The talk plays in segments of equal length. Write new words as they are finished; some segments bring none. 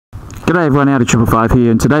G'day everyone, Audi555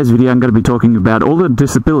 here. In today's video I'm going to be talking about all the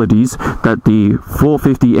disabilities that the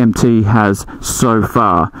 450 MT has so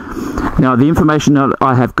far. Now the information that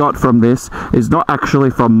I have got from this is not actually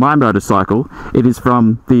from my motorcycle, it is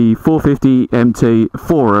from the 450 MT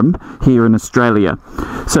forum here in Australia.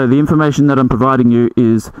 So the information that I'm providing you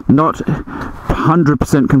is not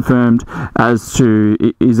 100% confirmed as to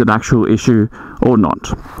is an actual issue or not.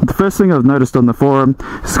 The first thing I've noticed on the forum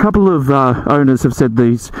is a couple of owners have said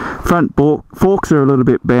these front forks are a little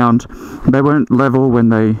bit bound. They weren't level when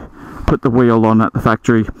they put the wheel on at the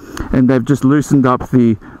factory, and they've just loosened up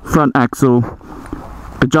the front axle,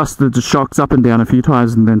 adjusted the shocks up and down a few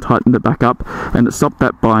times and then tightened it back up, and it stopped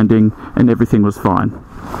that binding and everything was fine.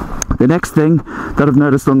 The next thing that I've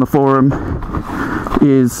noticed on the forum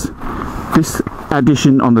is this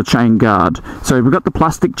addition on the chain guard. So we've got the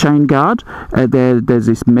plastic chain guard, there's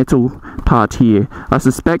this metal part here. I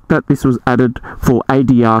suspect that this was added for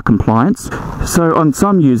ADR compliance. So on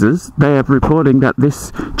some users, they are reporting that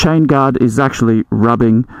this chain guard is actually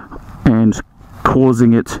rubbing and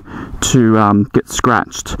causing it to get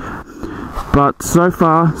scratched. But so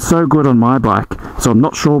far, so good on my bike, so I'm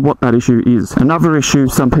not sure what that issue is. Another issue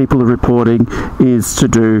some people are reporting is to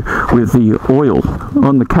do with the oil.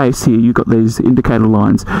 On the case here, you've got these indicator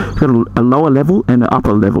lines. You've got a lower level and an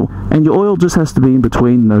upper level, and your oil just has to be in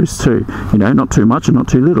between those two. You know, not too much and not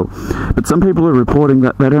too little. But some people are reporting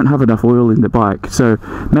that they don't have enough oil in the bike, so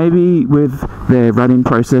maybe with their running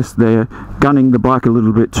process, they're gunning the bike a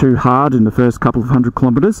little bit too hard in the first couple of 100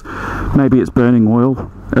 kilometers. Maybe it's burning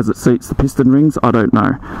oil as it seats the piston rings, I don't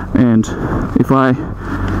know. And if I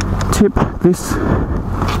tip this,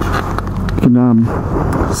 you can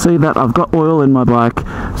see that I've got oil in my bike.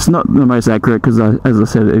 It's not the most accurate because, as I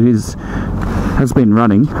said, it has been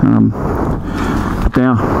running. But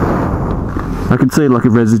now I can see like a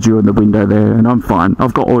residue in the window there, and I'm fine.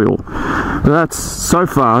 I've got oil. But that's so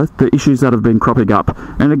far the issues that have been cropping up,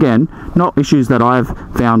 and again, not issues that I've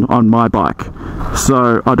found on my bike.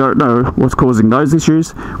 So I don't know what's causing those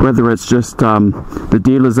issues, whether it's just the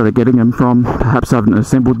dealers that are getting them from perhaps haven't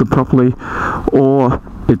assembled them properly, or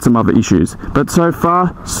it's some other issues. But so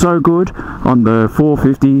far, so good on the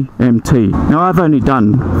 450 MT. Now I've only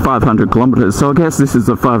done 500 kilometers, so I guess this is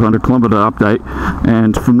a 500 kilometer update,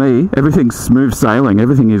 and for me, everything's smooth sailing,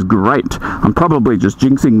 everything is great. I'm probably just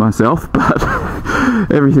jinxing myself, but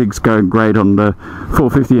everything's going great on the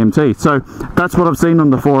 450 MT. So that's what I've seen on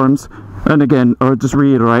the forums. And again, I'll just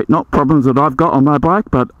reiterate, not problems that I've got on my bike,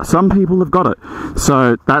 but some people have got it.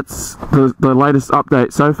 So that's the latest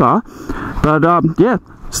update so far. But yeah,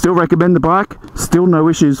 still recommend the bike, still no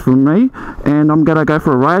issues from me, and I'm gonna go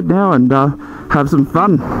for a ride now and have some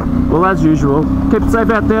fun. Well, as usual, keep it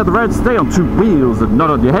safe out there on the road, stay on two wheels and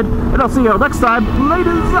not on your head, and I'll see you all next time.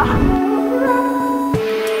 Laters!